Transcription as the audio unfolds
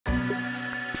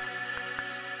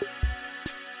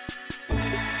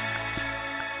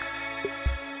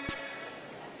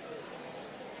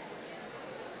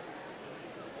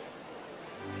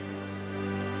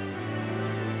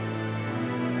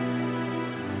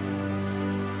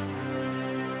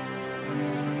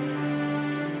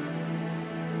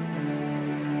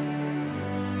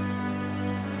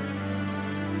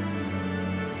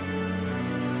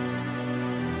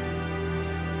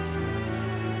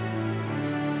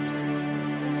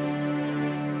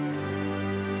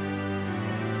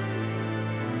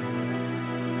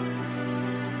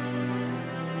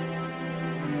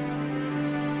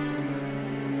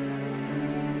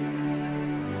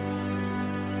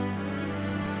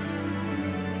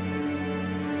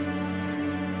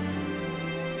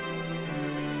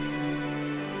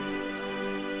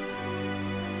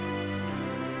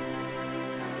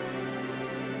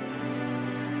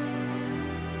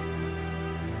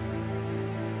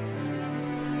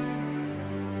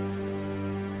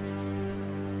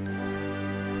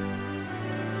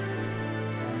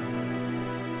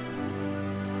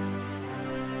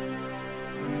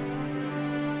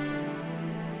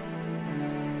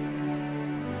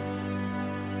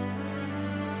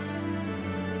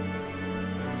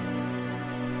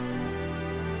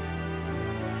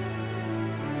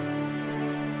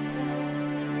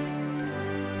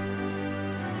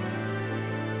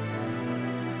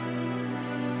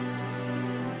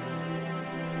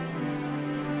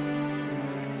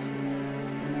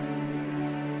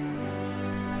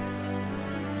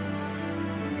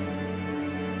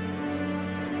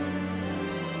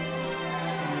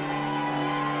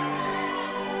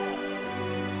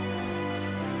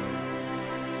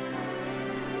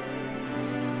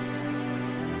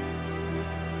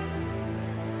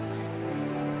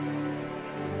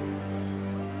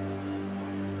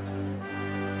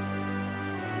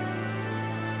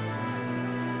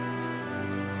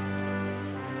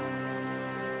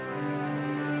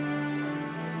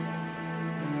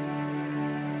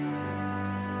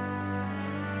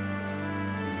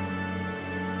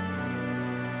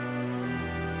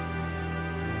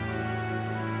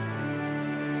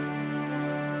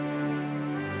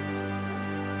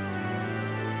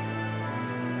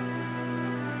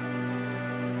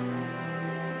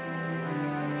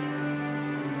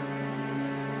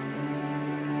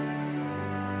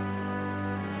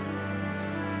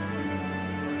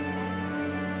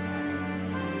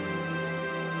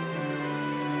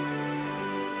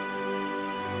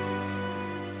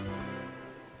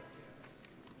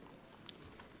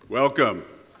Welcome.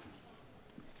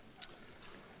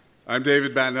 I'm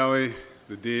David Battinelli,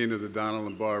 the Dean of the Donald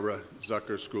and Barbara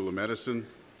Zucker School of Medicine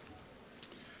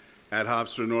at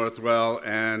Hofstra Northwell,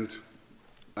 and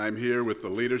I'm here with the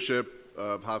leadership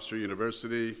of Hofstra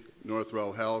University,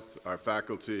 Northwell Health, our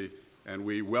faculty, and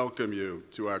we welcome you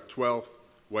to our 12th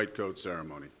White Coat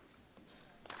Ceremony.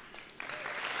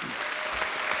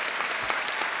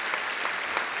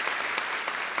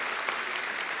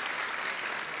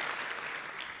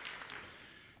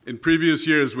 In previous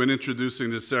years, when introducing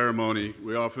this ceremony,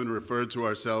 we often referred to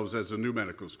ourselves as a new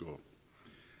medical school.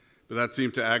 But that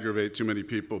seemed to aggravate too many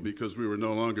people because we were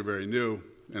no longer very new.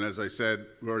 And as I said,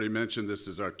 we already mentioned this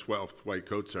is our 12th White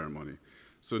Coat Ceremony.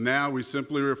 So now we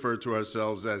simply refer to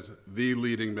ourselves as the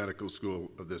leading medical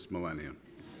school of this millennium.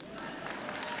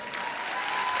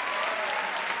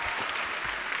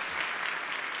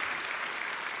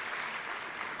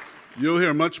 You'll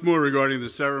hear much more regarding the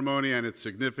ceremony and its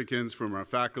significance from our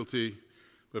faculty,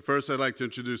 but first I'd like to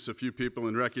introduce a few people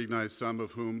and recognize some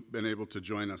of whom have been able to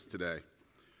join us today.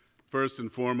 First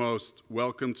and foremost,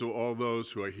 welcome to all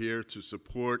those who are here to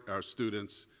support our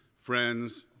students,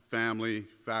 friends, family,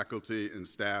 faculty, and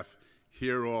staff,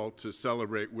 here all to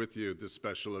celebrate with you this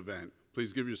special event.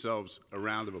 Please give yourselves a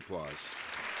round of applause.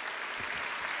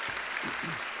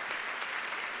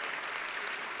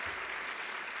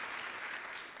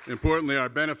 Importantly, our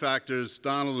benefactors,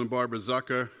 Donald and Barbara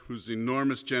Zucker, whose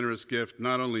enormous generous gift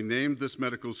not only named this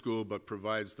medical school, but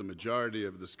provides the majority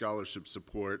of the scholarship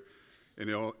support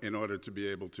in order to be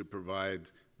able to provide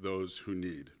those who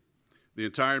need. The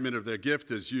entirety of their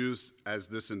gift is used as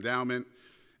this endowment,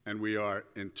 and we are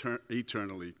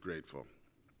eternally grateful.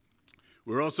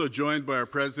 We're also joined by our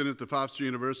president of Hofstra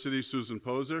University, Susan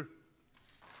Poser,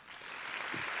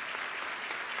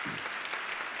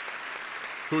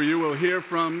 who you will hear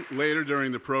from later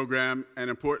during the program, and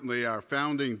importantly, our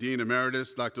founding Dean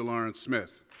Emeritus, Dr. Lawrence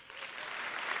Smith.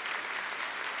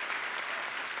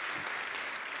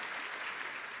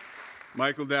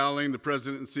 Michael Dowling, the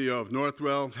President and CEO of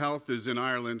Northwell Health, is in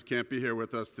Ireland, can't be here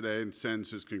with us today, and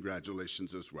sends his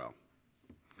congratulations as well.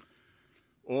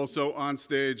 Also on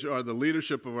stage are the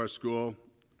leadership of our school,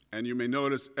 and you may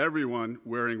notice everyone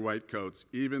wearing white coats,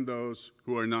 even those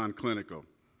who are non-clinical.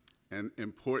 And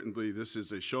importantly, this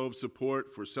is a show of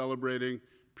support for celebrating,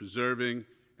 preserving,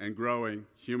 and growing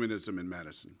humanism in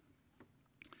medicine.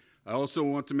 I also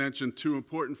want to mention two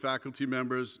important faculty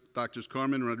members, Drs.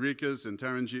 Carmen Rodriguez and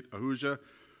Taranjit Ahuja,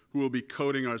 who will be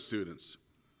coating our students.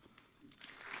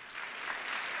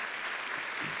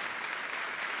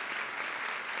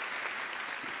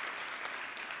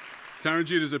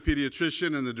 Taranjit is a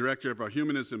pediatrician and the director of our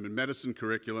Humanism in Medicine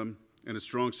curriculum and a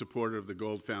strong supporter of the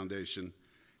Gold Foundation.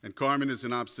 And Carmen is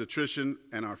an obstetrician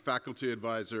and our faculty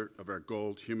advisor of our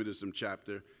Gold Humanism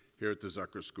chapter here at the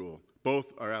Zucker School.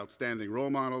 Both are outstanding role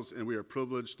models, and we are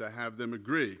privileged to have them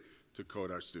agree to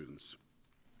coat our students.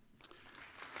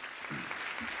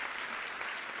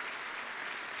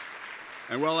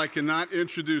 And while I cannot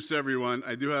introduce everyone,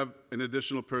 I do have an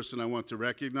additional person I want to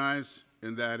recognize,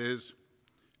 and that is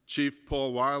Chief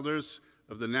Paul Wilders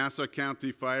of the Nassau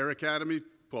County Fire Academy.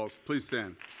 Paul, please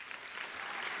stand.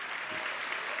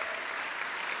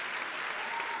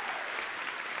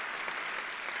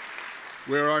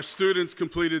 Where our students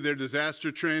completed their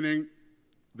disaster training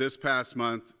this past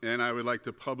month, and I would like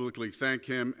to publicly thank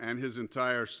him and his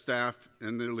entire staff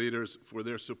and their leaders for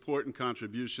their support and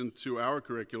contribution to our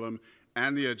curriculum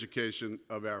and the education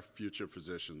of our future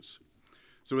physicians.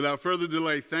 So without further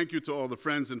delay, thank you to all the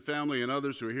friends and family and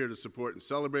others who are here to support and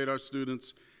celebrate our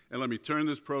students. And let me turn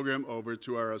this program over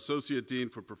to our Associate Dean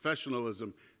for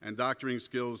Professionalism and Doctoring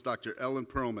Skills, Dr. Ellen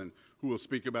Perlman, who will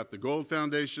speak about the Gold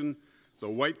Foundation, the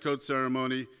White Coat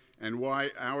Ceremony, and why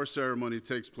our ceremony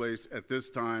takes place at this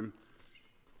time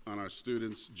on our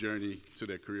students' journey to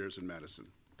their careers in medicine.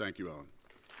 Thank you, Ellen.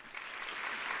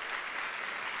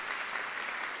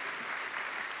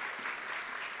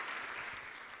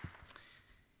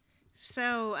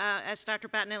 So, as Dr.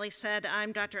 Battinelli said,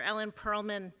 I'm Dr. Ellen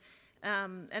Perlman,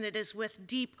 and it is with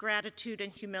deep gratitude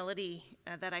and humility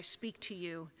that I speak to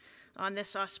you on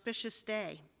this auspicious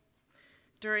day,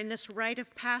 during this rite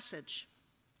of passage,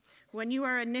 when you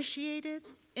are initiated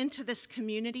into this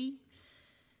community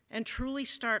and truly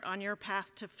start on your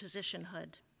path to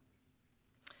physicianhood.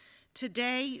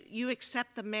 Today, you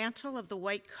accept the mantle of the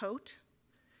white coat,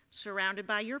 surrounded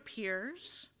by your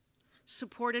peers,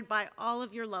 supported by all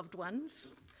of your loved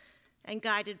ones, and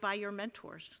guided by your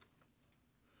mentors.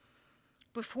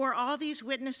 Before all these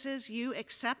witnesses, you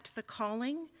accept the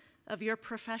calling of your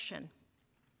profession.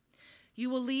 You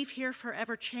will leave here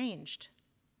forever changed,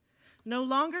 No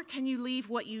longer can you leave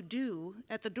what you do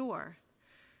at the door,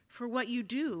 for what you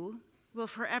do will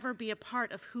forever be a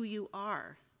part of who you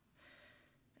are.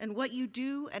 And what you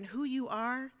do and who you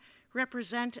are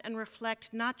represent and reflect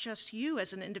not just you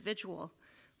as an individual,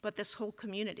 but this whole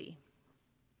community.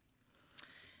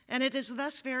 And it is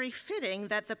thus very fitting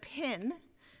that the pin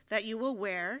that you will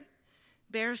wear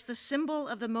bears the symbol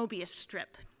of the Mobius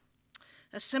strip,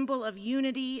 a symbol of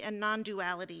unity and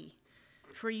non-duality,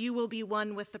 for you will be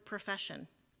one with the profession.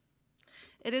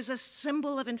 It is a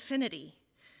symbol of infinity,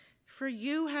 for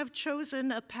you have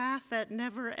chosen a path that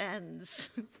never ends.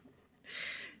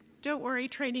 Don't worry,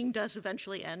 training does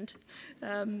eventually end,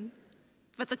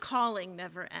 but the calling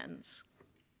never ends.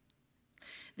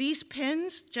 These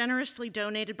pins, generously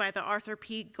donated by the Arthur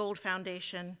P. Gold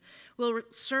Foundation, will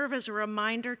serve as a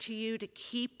reminder to you to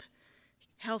keep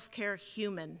healthcare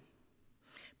human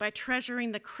by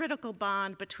treasuring the critical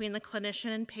bond between the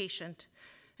clinician and patient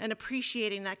and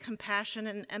appreciating that compassion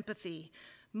and empathy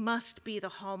must be the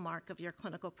hallmark of your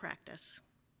clinical practice.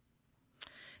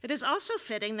 It is also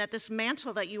fitting that this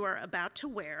mantle that you are about to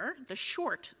wear, the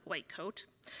short white coat,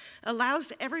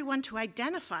 allows everyone to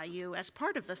identify you as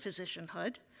part of the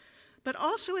physicianhood, but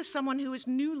also as someone who is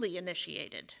newly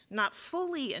initiated, not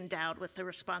fully endowed with the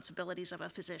responsibilities of a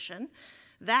physician.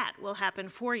 That will happen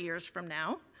 4 years from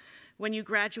now, when you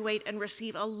graduate and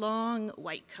receive a long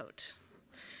white coat.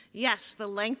 Yes, the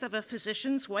length of a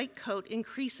physician's white coat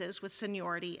increases with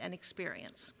seniority and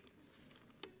experience.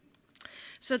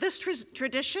 So this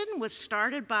tradition was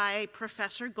started by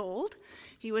Professor Gold.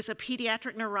 He was a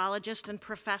pediatric neurologist and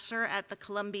professor at the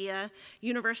Columbia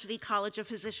University College of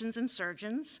Physicians and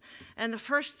Surgeons, and the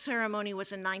first ceremony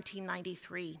was in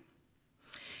 1993.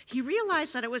 He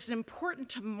realized that it was important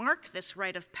to mark this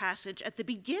rite of passage at the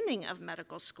beginning of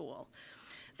medical school,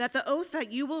 that the oath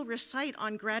that you will recite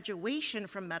on graduation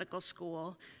from medical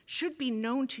school should be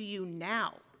known to you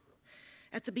now,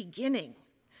 at the beginning,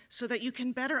 so that you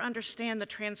can better understand the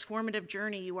transformative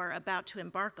journey you are about to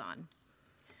embark on.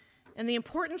 And the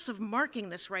importance of marking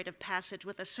this rite of passage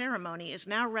with a ceremony is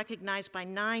now recognized by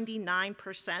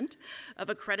 99% of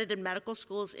accredited medical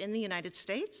schools in the United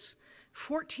States,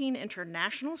 14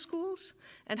 international schools,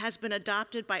 and has been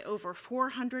adopted by over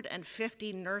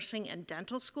 450 nursing and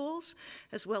dental schools,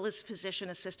 as well as physician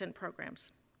assistant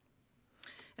programs.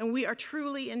 And we are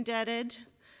truly indebted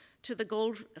to the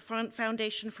Gold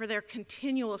Foundation for their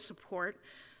continual support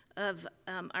of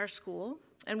our school.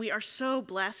 And we are so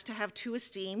blessed to have two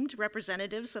esteemed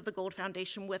representatives of the Gold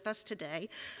Foundation with us today.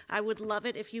 I would love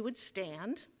it if you would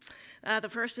stand. The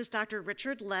first is Dr.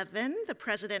 Richard Levin, the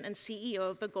president and CEO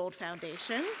of the Gold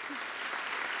Foundation.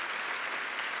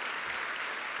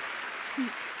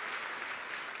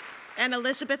 And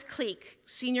Elizabeth Cleek,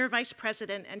 senior vice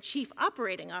president and chief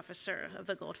operating officer of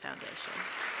the Gold Foundation.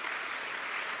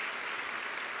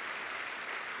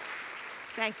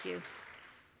 Thank you.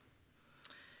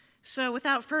 So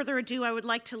without further ado, I would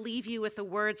like to leave you with the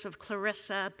words of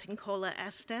Clarissa Pinkola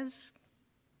Estes.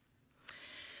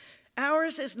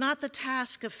 Ours is not the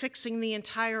task of fixing the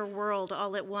entire world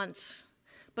all at once,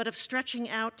 but of stretching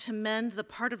out to mend the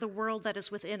part of the world that is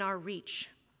within our reach.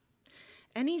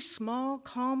 Any small,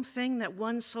 calm thing that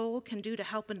one soul can do to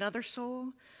help another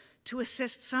soul, to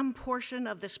assist some portion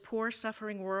of this poor,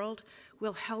 suffering world,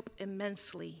 will help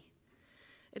immensely.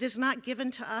 It is not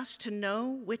given to us to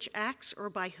know which acts or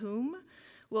by whom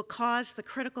will cause the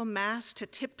critical mass to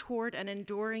tip toward an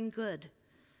enduring good.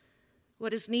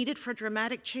 What is needed for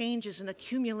dramatic change is an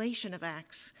accumulation of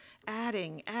acts,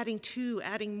 adding to,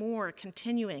 adding more,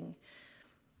 continuing.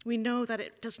 We know that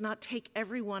it does not take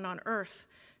everyone on earth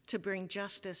to bring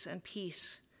justice and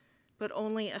peace, but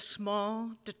only a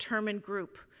small, determined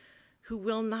group who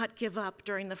will not give up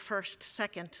during the first,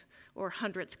 second, or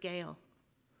 100th gale.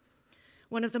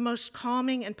 One of the most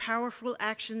calming and powerful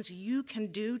actions you can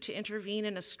do to intervene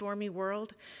in a stormy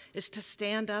world is to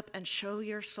stand up and show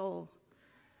your soul.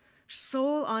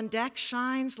 Soul on deck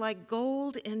shines like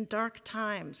gold in dark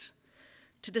times.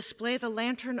 To display the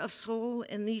lantern of soul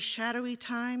in these shadowy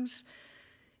times,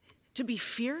 to be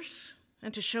fierce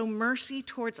and to show mercy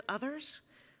towards others,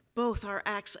 both are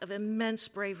acts of immense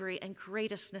bravery and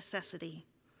greatest necessity.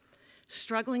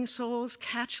 Struggling souls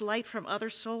catch light from other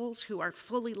souls who are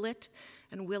fully lit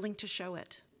and willing to show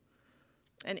it.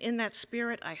 And in that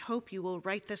spirit, I hope you will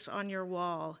write this on your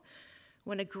wall.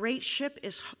 When a great ship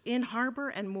is in harbor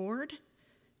and moored,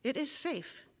 it is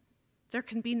safe. There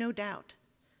can be no doubt.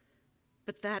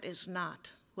 But that is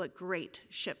not what great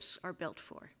ships are built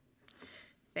for.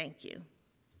 Thank you.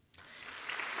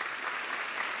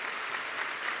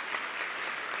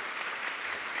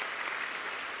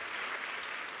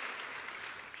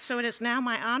 So it is now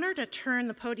my honor to turn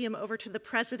the podium over to the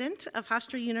president of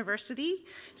Hofstra University,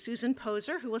 Susan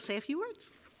Poser, who will say a few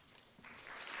words.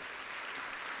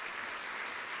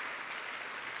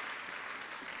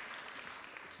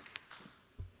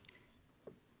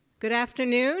 Good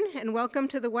afternoon, and welcome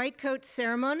to the White Coat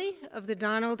ceremony of the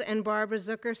Donald and Barbara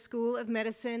Zucker School of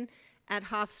Medicine at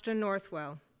Hofstra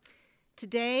Northwell.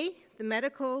 Today, the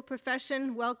medical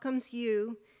profession welcomes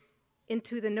you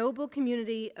into the noble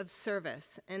community of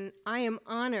service, and I am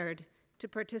honored to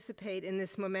participate in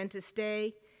this momentous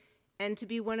day and to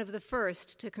be one of the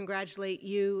first to congratulate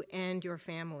you and your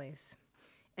families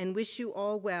and wish you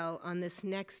all well on this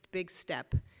next big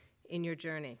step in your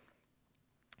journey.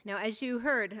 Now, as you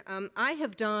heard, I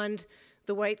have donned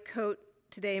the white coat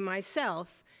today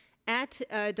myself at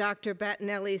Dr.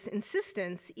 Battinelli's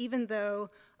insistence, even though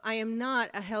I am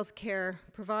not a healthcare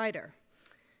provider.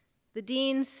 The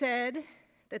dean said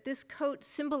that this coat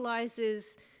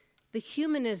symbolizes the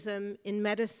humanism in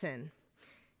medicine.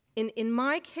 In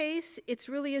my case, it's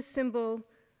really a symbol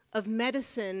of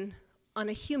medicine on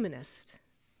a humanist.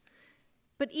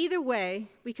 But either way,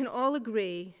 we can all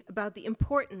agree about the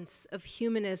importance of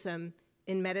humanism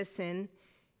in medicine,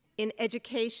 in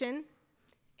education,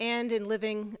 and in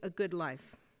living a good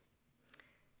life.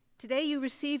 Today, you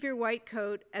receive your white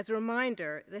coat as a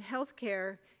reminder that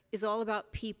healthcare is all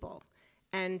about people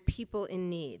and people in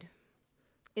need.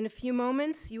 In a few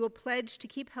moments, you will pledge to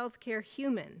keep healthcare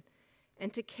human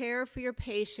and to care for your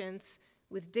patients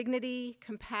with dignity,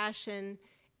 compassion,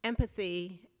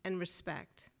 empathy, and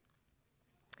respect.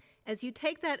 As you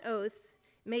take that oath,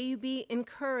 may you be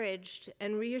encouraged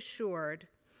and reassured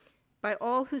by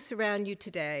all who surround you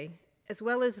today, as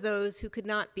well as those who could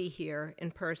not be here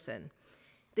in person,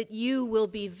 that you will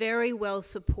be very well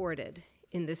supported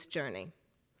in this journey.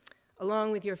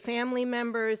 Along with your family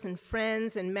members and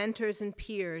friends and mentors and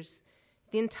peers,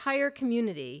 the entire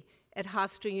community at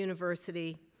Hofstra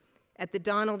University, at the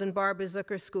Donald and Barbara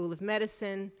Zucker School of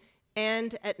Medicine,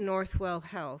 and at Northwell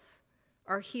Health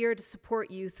are here to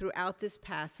support you throughout this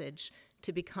passage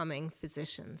to becoming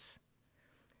physicians.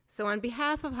 So on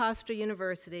behalf of Hofstra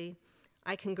University,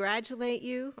 I congratulate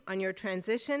you on your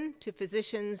transition to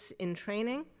physicians in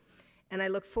training, and I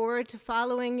look forward to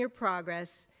following your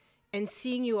progress and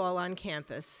seeing you all on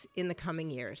campus in the coming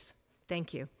years.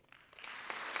 Thank you.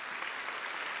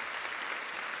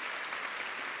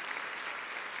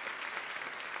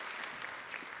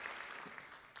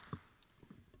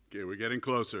 Okay, we're getting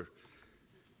closer.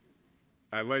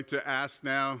 I'd like to ask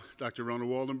now Dr. Rona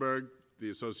Waldenberg, the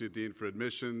Associate Dean for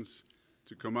Admissions,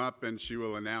 to come up, and she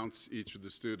will announce each of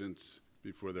the students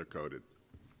before they're coded.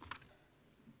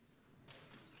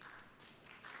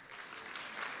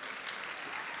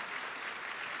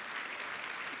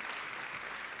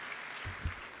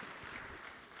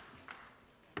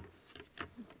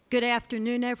 Good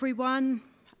afternoon, everyone.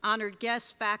 Honored guests,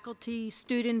 faculty,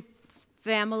 students,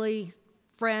 family,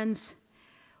 friends.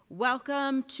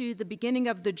 Welcome to the beginning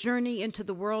of the journey into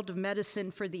the world of medicine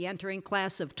for the entering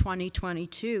class of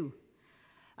 2022.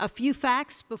 A few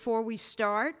facts before we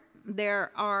start.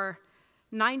 There are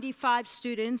 95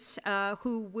 students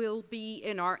who will be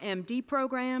in our MD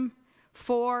program,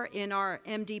 4 in our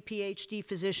MD PhD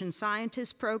Physician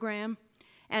Scientist program,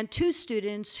 and 2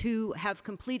 students who have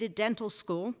completed dental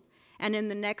school and in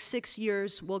the next 6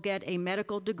 years will get a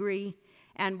medical degree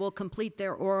and will complete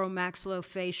their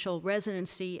oromaxillofacial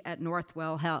residency at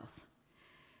Northwell Health.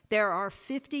 There are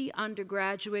 50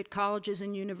 undergraduate colleges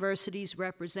and universities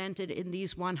represented in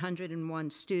these 101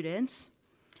 students.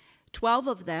 12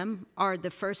 of them are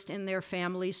the first in their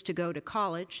families to go to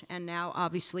college and now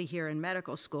obviously here in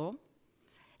medical school.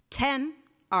 10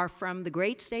 are from the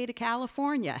great state of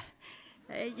California.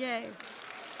 Hey, yay.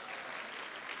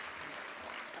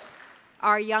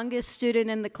 Our youngest student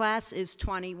in the class is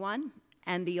 21,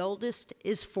 and the oldest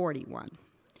is 41.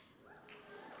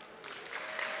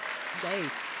 Yay.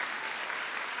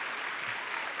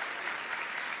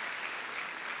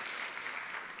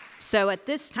 So at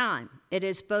this time, it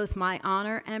is both my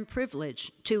honor and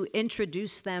privilege to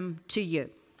introduce them to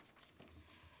you.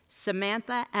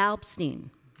 Samantha Albstein.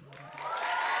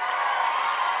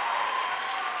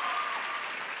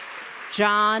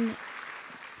 John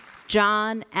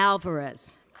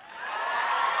Alvarez.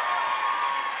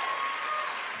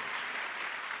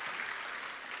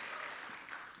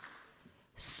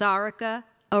 Sarika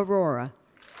Aurora.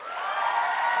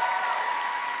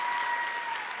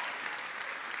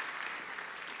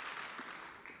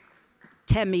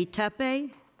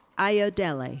 Temitope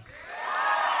Ayodele.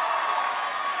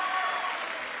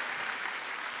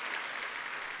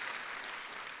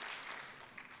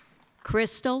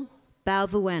 Crystal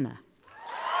Balbuena.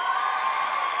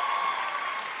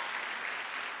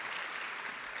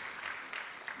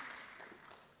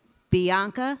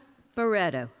 Bianca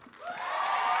Barreto.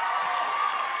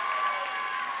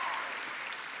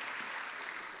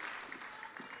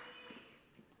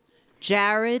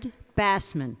 Jared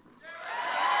Bassman.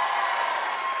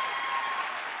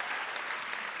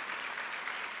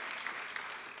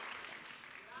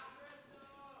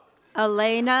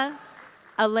 Elena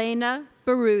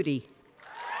Baruti.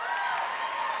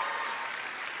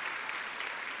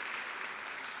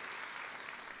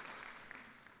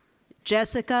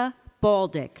 Jessica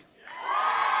Baldick.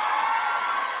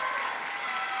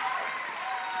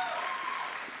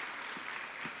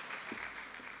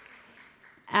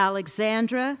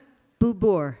 Alexandra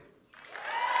Bubur.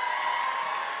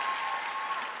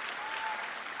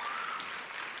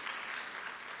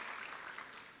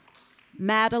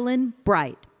 Madeline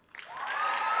Bright.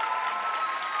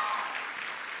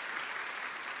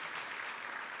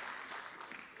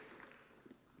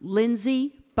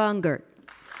 Lindsay Bungert.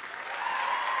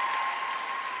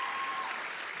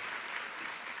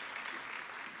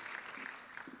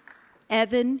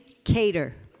 Evan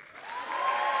Cater.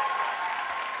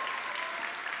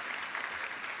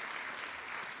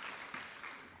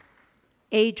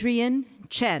 Adrian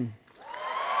Chen.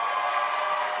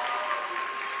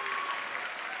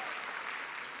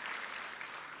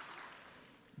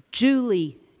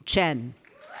 Julie Chen.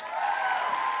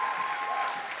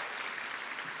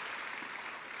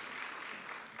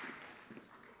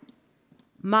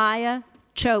 Maya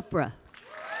Chopra.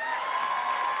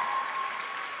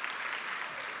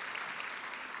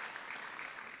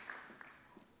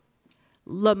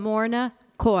 Lamorna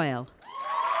Coyle.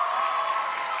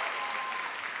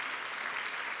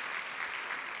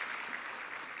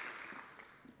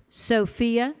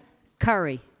 Sophia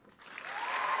Curry.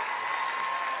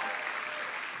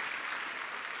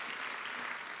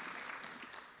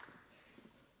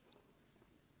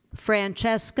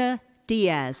 Francesca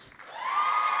Diaz.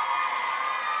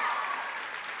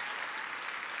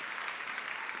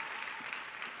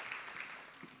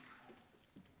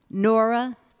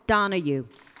 Nora Donahue.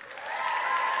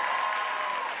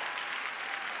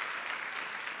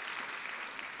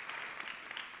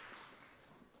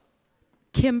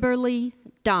 Kimberly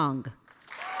Dong.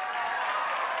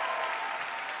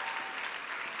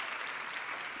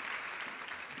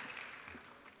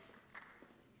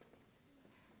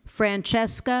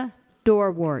 Francesca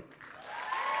Dorwart.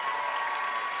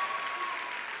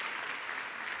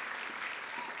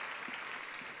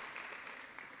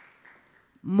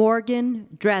 Morgan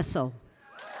Dressel.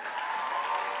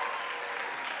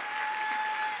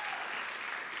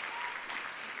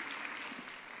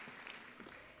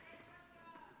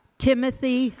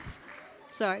 Timothy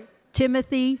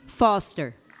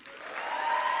Foster.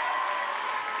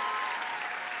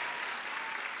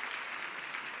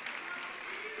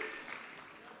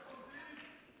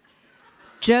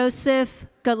 Joseph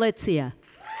Galizia.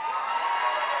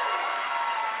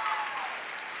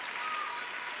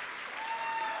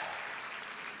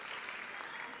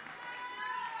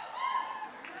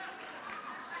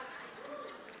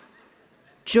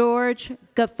 George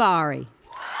Ghaffari.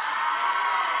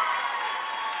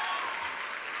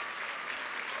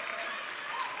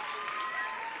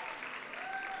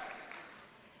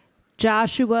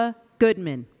 Joshua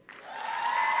Goodman.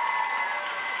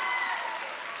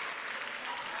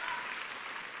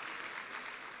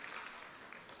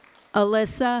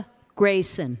 Alyssa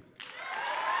Grayson.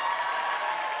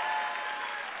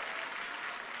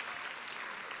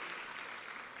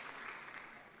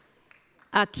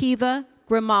 Akiva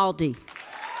Grimaldi.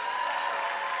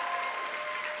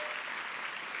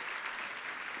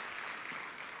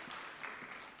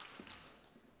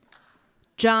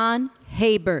 John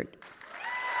Haybert.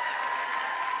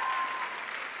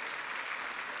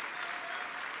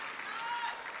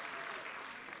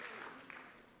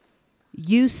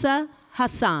 Yusa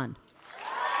Hassan.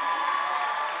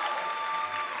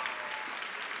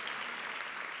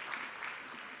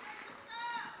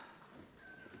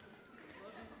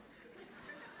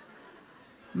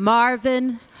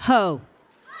 Marvin Ho.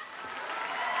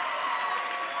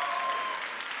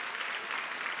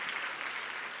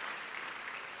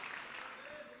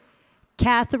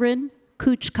 Catherine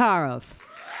Kuchkarov.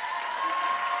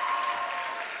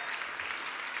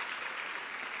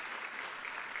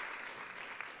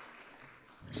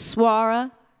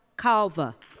 Swara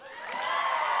Kalva.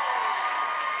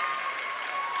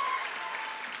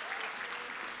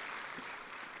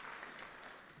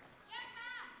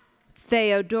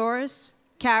 Theodoros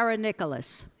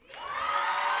Karanicholas.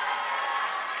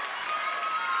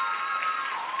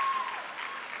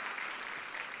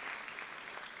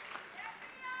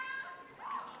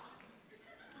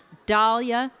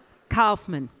 Dahlia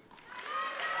Kaufman.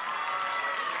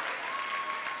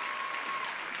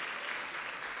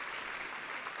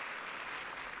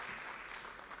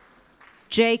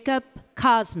 Jacob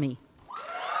Cosme.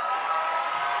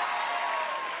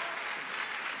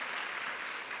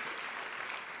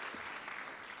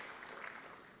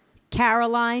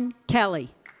 Caroline Kelly.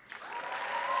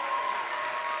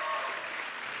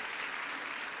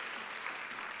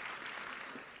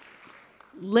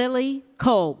 Lily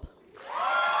Kolb.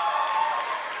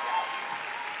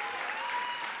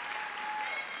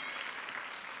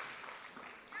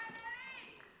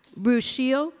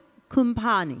 Rushil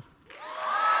Kumpani.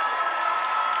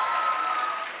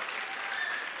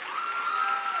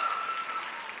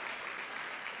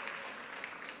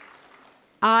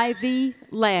 Ivy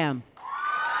Lamb.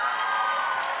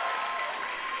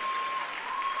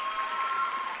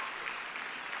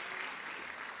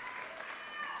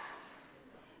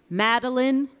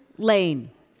 Madeline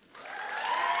Lane.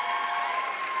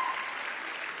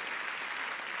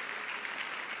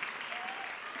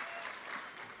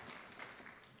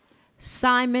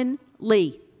 Simon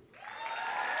Lee.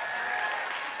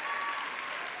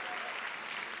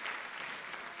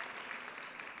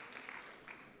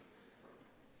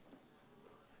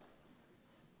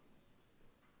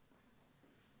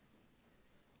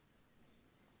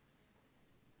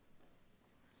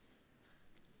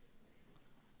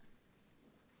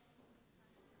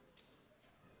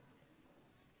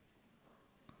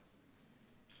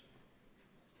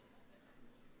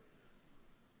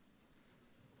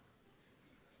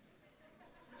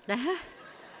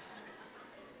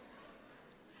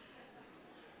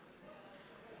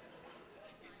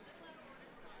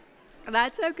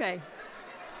 That's okay.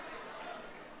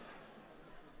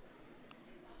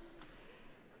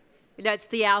 That's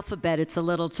the alphabet. It's a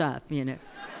little tough, you know.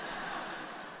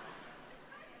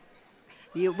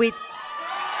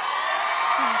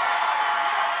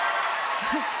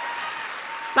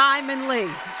 Simon Lee.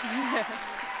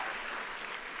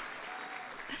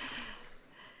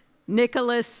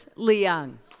 Nicholas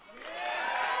Leung.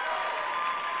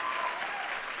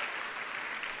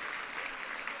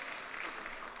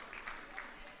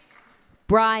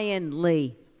 Brian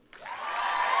Lee.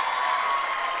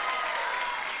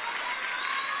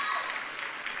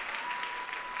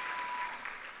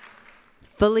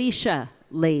 Felicia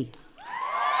Lee.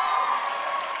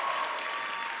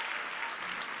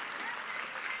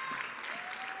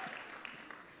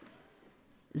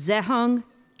 Zehong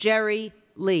Jerry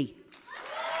Lee.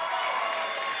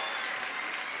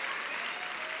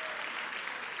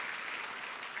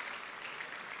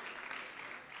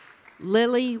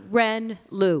 Lily Ren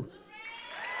Liu.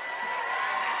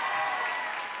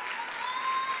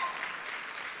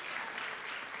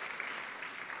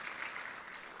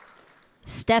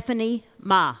 Stephanie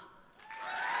Ma.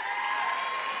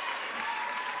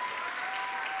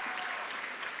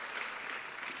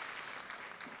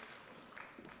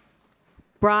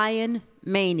 Brian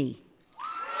Maney.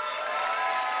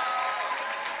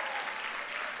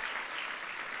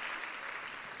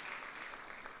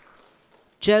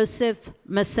 Joseph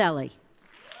Maselli.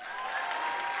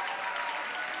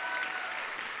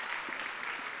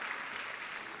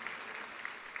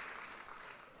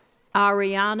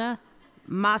 Ariana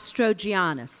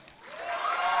Mastrogiannis.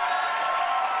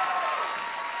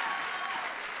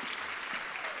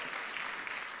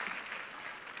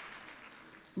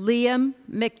 Liam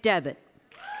McDevitt.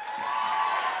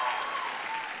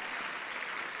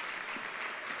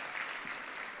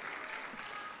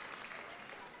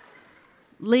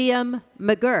 Liam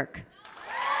McGurk.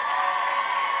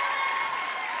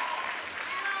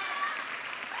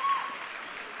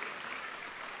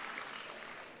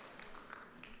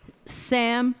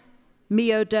 Sam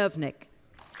Miodovnik.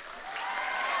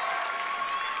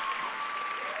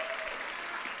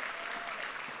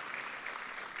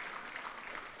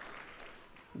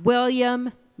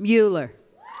 William Mueller.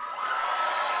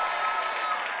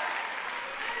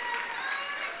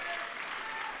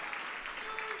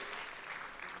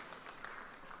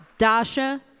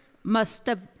 Dasha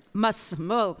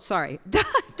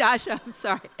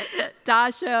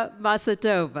Dasha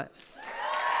Masatova.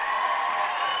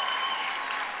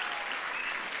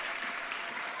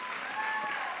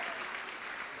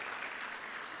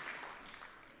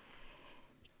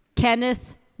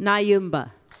 Kenneth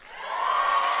Nayumba.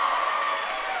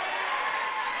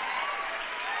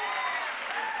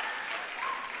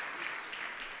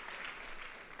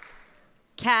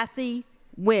 Kathy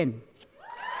Wynn.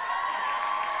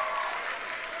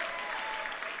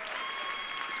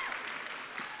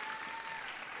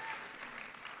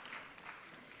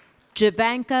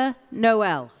 Javanka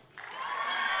Noel.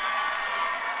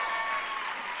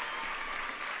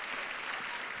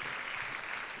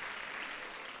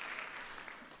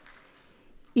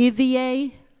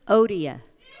 Ivier Odia.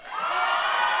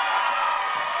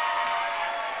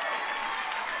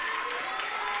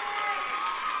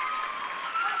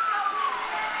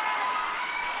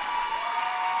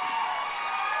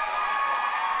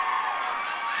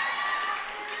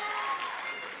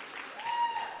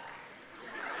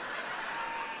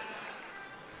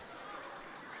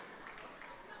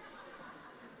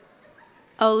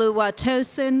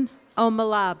 Oluwatosin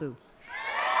Omalabu.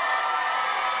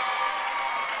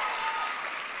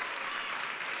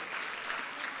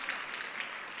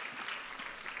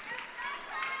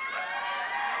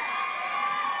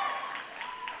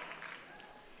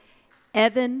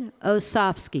 Evan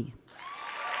Osofsky.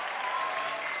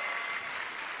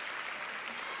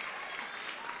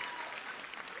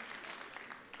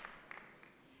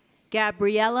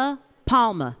 Gabriella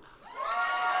Palma.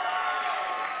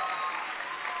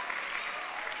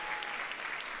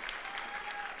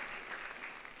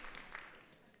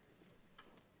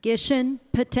 Gishan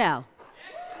Patel.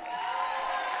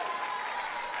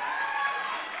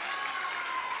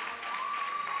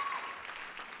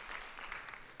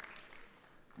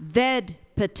 Ved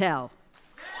Patel.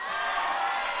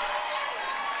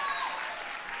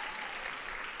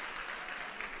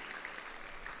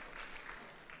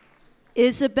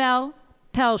 Isabel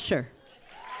Pelcher.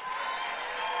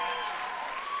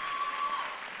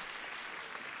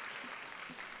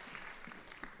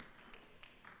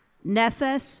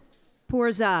 Nefes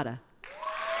Pourzada.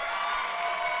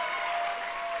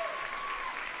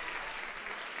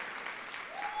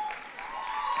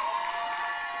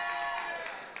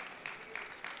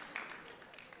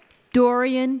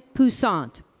 Dorian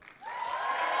Poussant.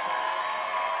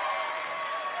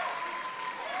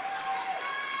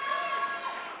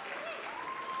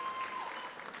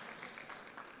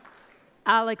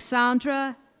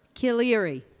 Alexandra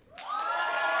Kiliri.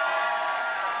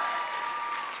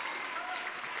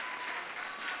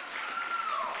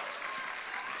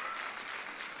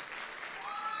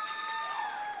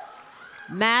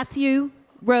 Matthew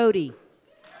Rohde.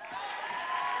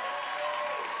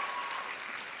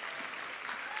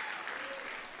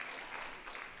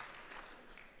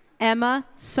 Emma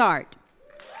Sart.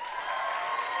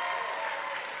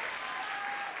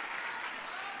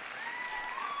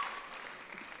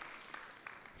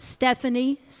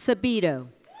 Stephanie Sabito.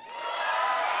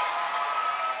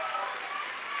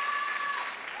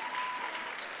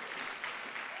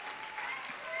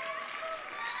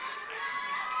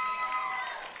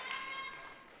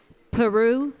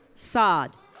 Peru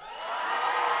Saad.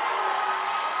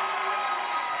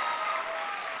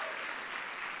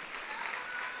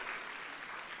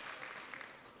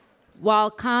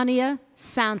 Walcania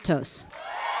Santos.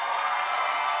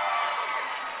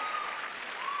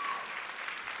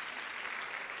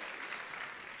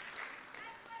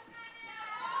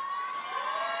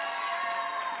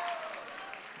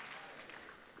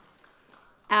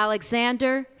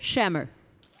 Alexander Schemmer.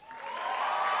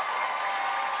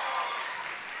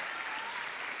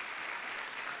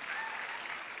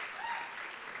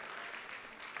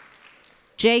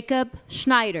 Jacob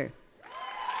Schneider.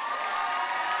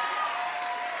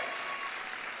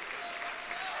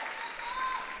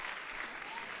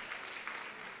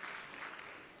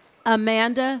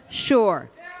 Amanda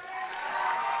Shore.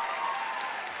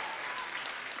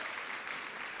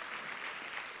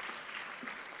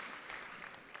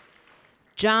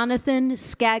 Jonathan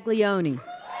Scaglione.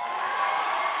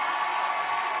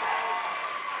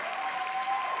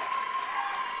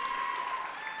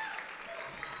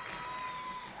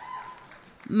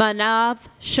 Manav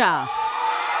Shah.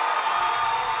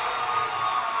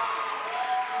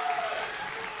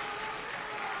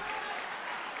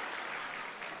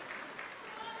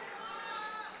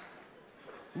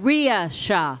 Ria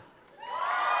Shah.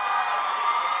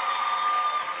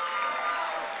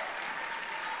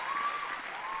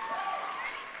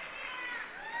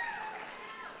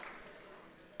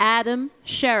 Adam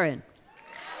Sharon.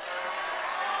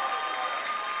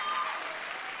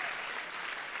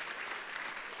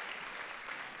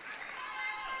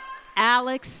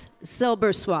 Alex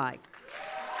Silberswag.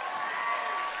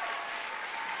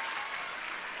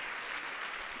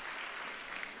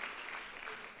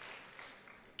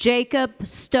 Jacob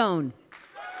Stone.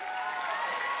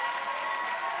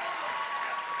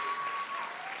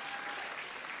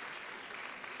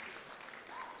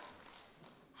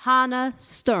 Hannah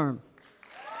Sturm.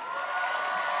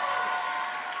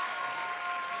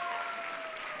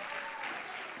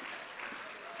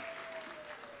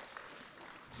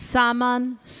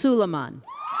 Saman Suleiman.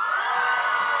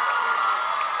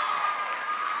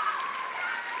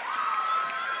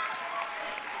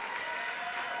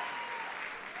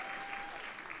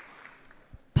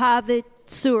 Pavit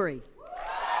Suri.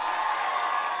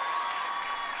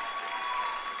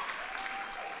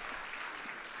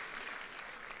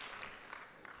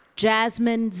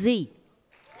 Jasmine Z.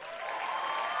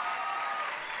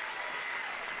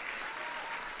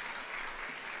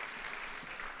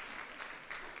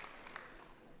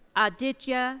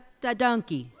 Aditya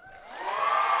Dadunki.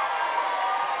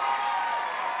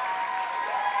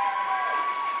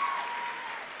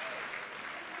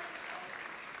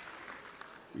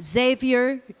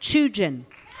 Xavier Chujin.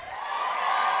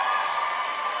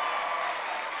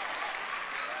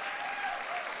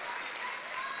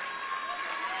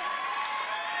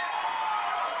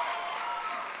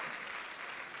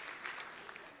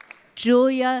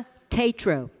 Julia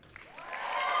Tatro.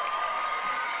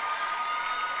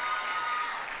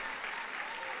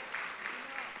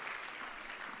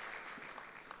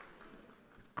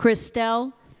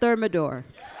 Christelle Thermidor.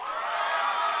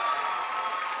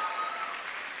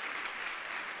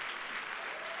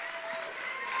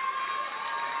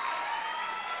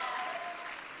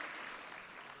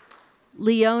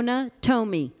 Leona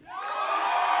Tomey.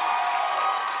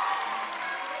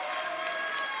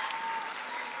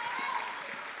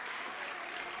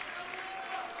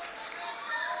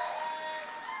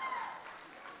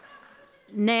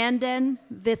 Nandan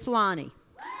Vithlani.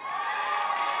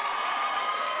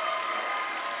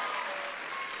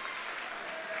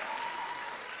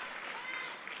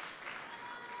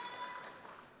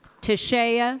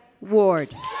 Tashea Ward.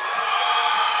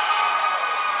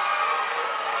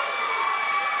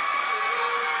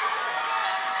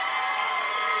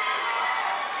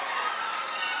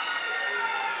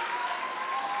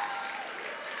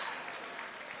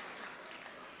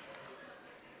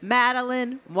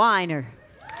 Madeline Weiner.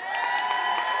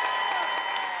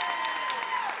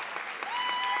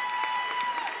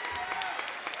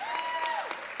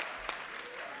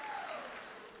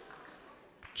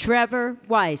 Trevor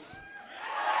Weiss.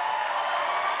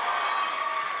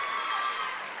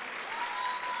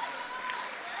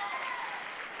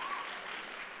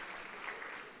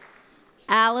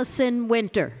 Allison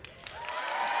Winter.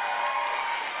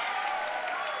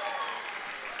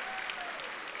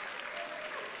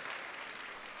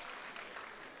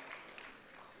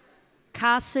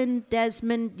 Kassin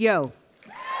Desmond Yo.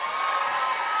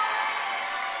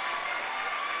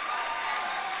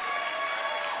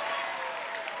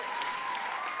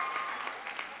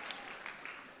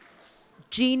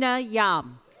 Gina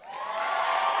Yam.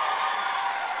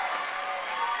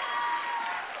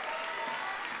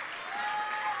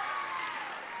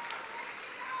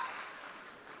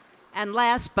 And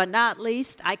last but not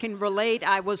least, I can relate,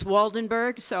 I was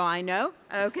Waldenberg, so I know,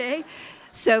 okay?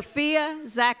 Sophia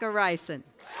Zachariason.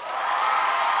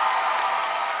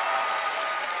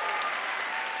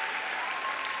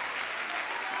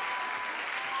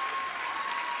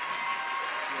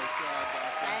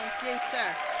 Thank you,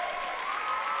 sir.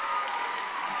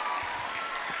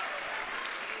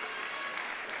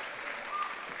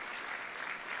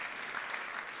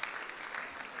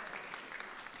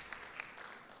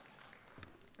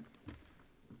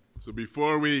 So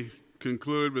before we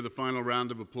conclude with a final round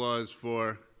of applause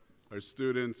for our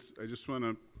students, I just want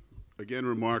to again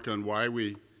remark on why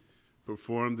we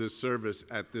perform this service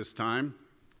at this time.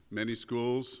 Many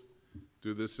schools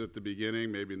do this at the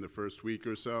beginning, maybe in the first week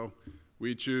or so.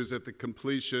 We choose at the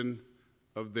completion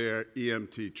of their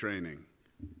EMT training,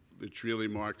 which really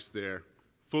marks their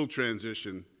full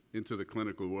transition into the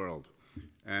clinical world.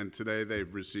 And today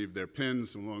they've received their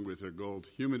pins along with their gold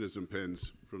humanism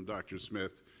pins from Dr.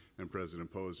 Smith and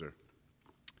President Poser.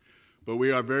 But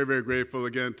we are very, very grateful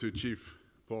again to Chief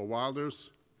Paul Wilders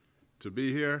to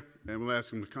be here, and we'll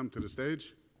ask him to come to the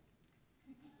stage.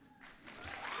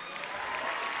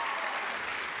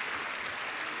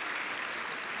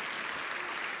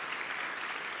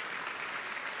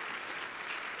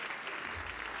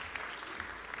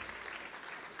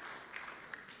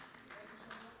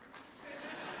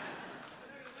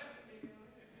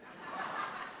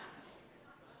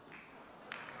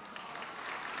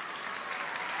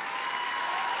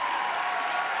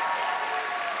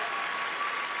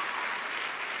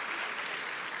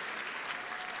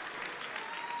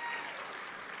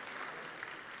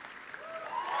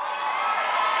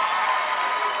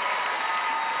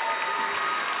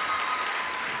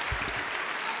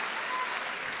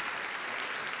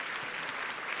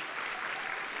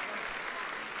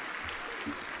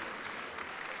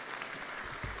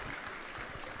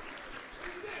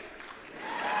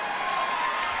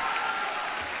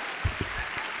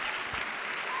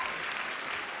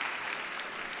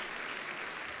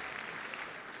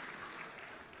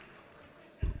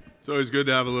 It's always good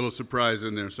to have a little surprise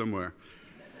in there somewhere.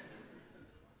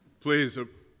 Please,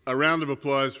 a round of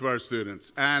applause for our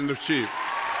students and the Chief.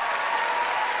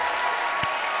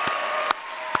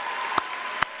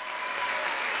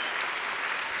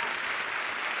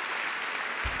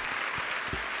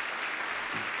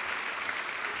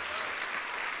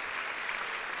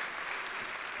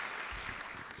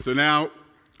 So now,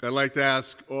 I'd like to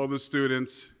ask all the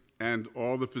students and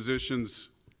all the physicians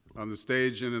on the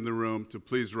stage and in the room to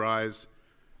please rise.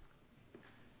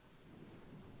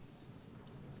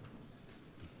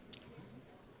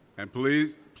 And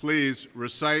please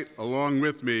recite along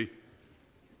with me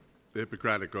the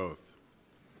Hippocratic Oath.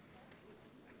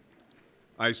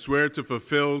 I swear to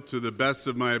fulfill to the best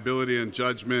of my ability and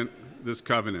judgment this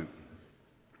covenant.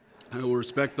 I will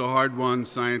respect the hard-won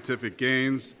scientific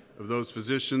gains of those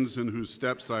physicians in whose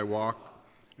steps I walk,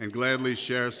 and gladly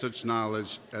share such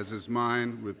knowledge as is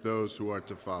mine with those who are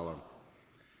to follow.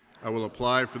 I will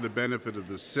apply for the benefit of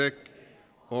the sick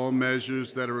all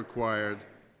measures that are required,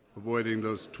 avoiding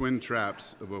those twin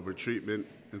traps of overtreatment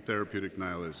and therapeutic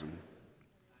nihilism.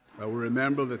 I will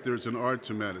remember that there is an art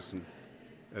to medicine,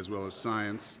 as well as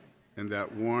science, and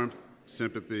that warmth,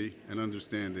 sympathy, and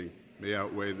understanding may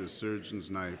outweigh the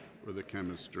surgeon's knife or the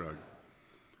chemist's drug.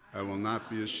 I will not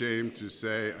be ashamed to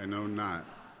say I know not,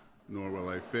 nor will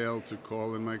I fail to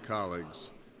call in my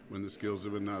colleagues when the skills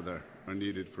of another are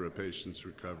needed for a patient's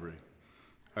recovery.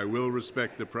 I will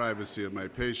respect the privacy of my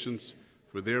patients,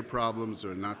 for their problems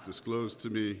are not disclosed to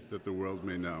me that the world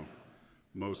may know.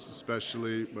 Most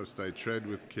especially must I tread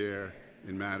with care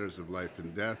in matters of life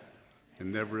and death, and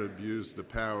never abuse the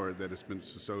power that has been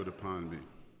bestowed upon me.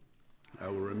 I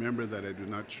will remember that I do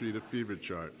not treat a fever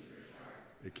chart,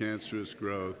 a cancerous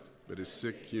growth, but a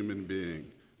sick human being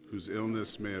whose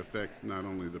illness may affect not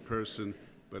only the person,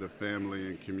 but a family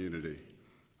and community.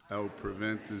 I will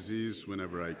prevent disease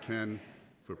whenever I can,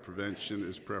 for prevention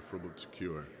is preferable to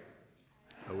cure.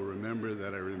 I will remember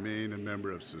that I remain a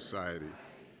member of society,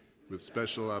 with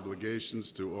special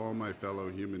obligations to all my fellow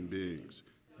human beings,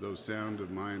 those sound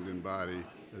of mind and body,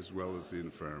 as well as the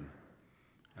infirm.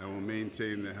 I will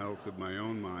maintain the health of my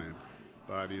own mind,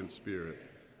 body, and spirit,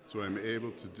 so I am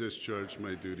able to discharge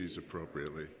my duties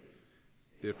appropriately.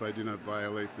 If I do not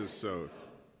violate this oath,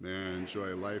 may I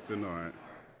enjoy life and art,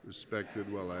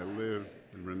 respected while I live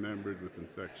and remembered with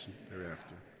affection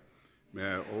thereafter. May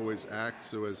I always act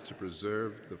so as to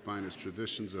preserve the finest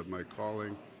traditions of my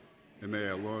calling, and may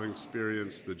I long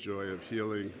experience the joy of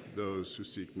healing those who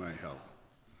seek my help.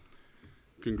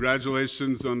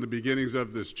 Congratulations on the beginnings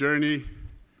of this journey,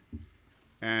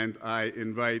 and I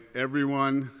invite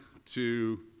everyone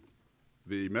to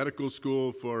the medical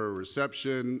school for a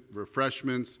reception,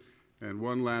 refreshments, and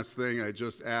one last thing, I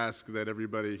just ask that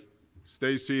everybody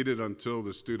stay seated until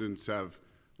the students have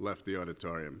left the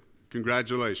auditorium.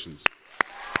 Congratulations.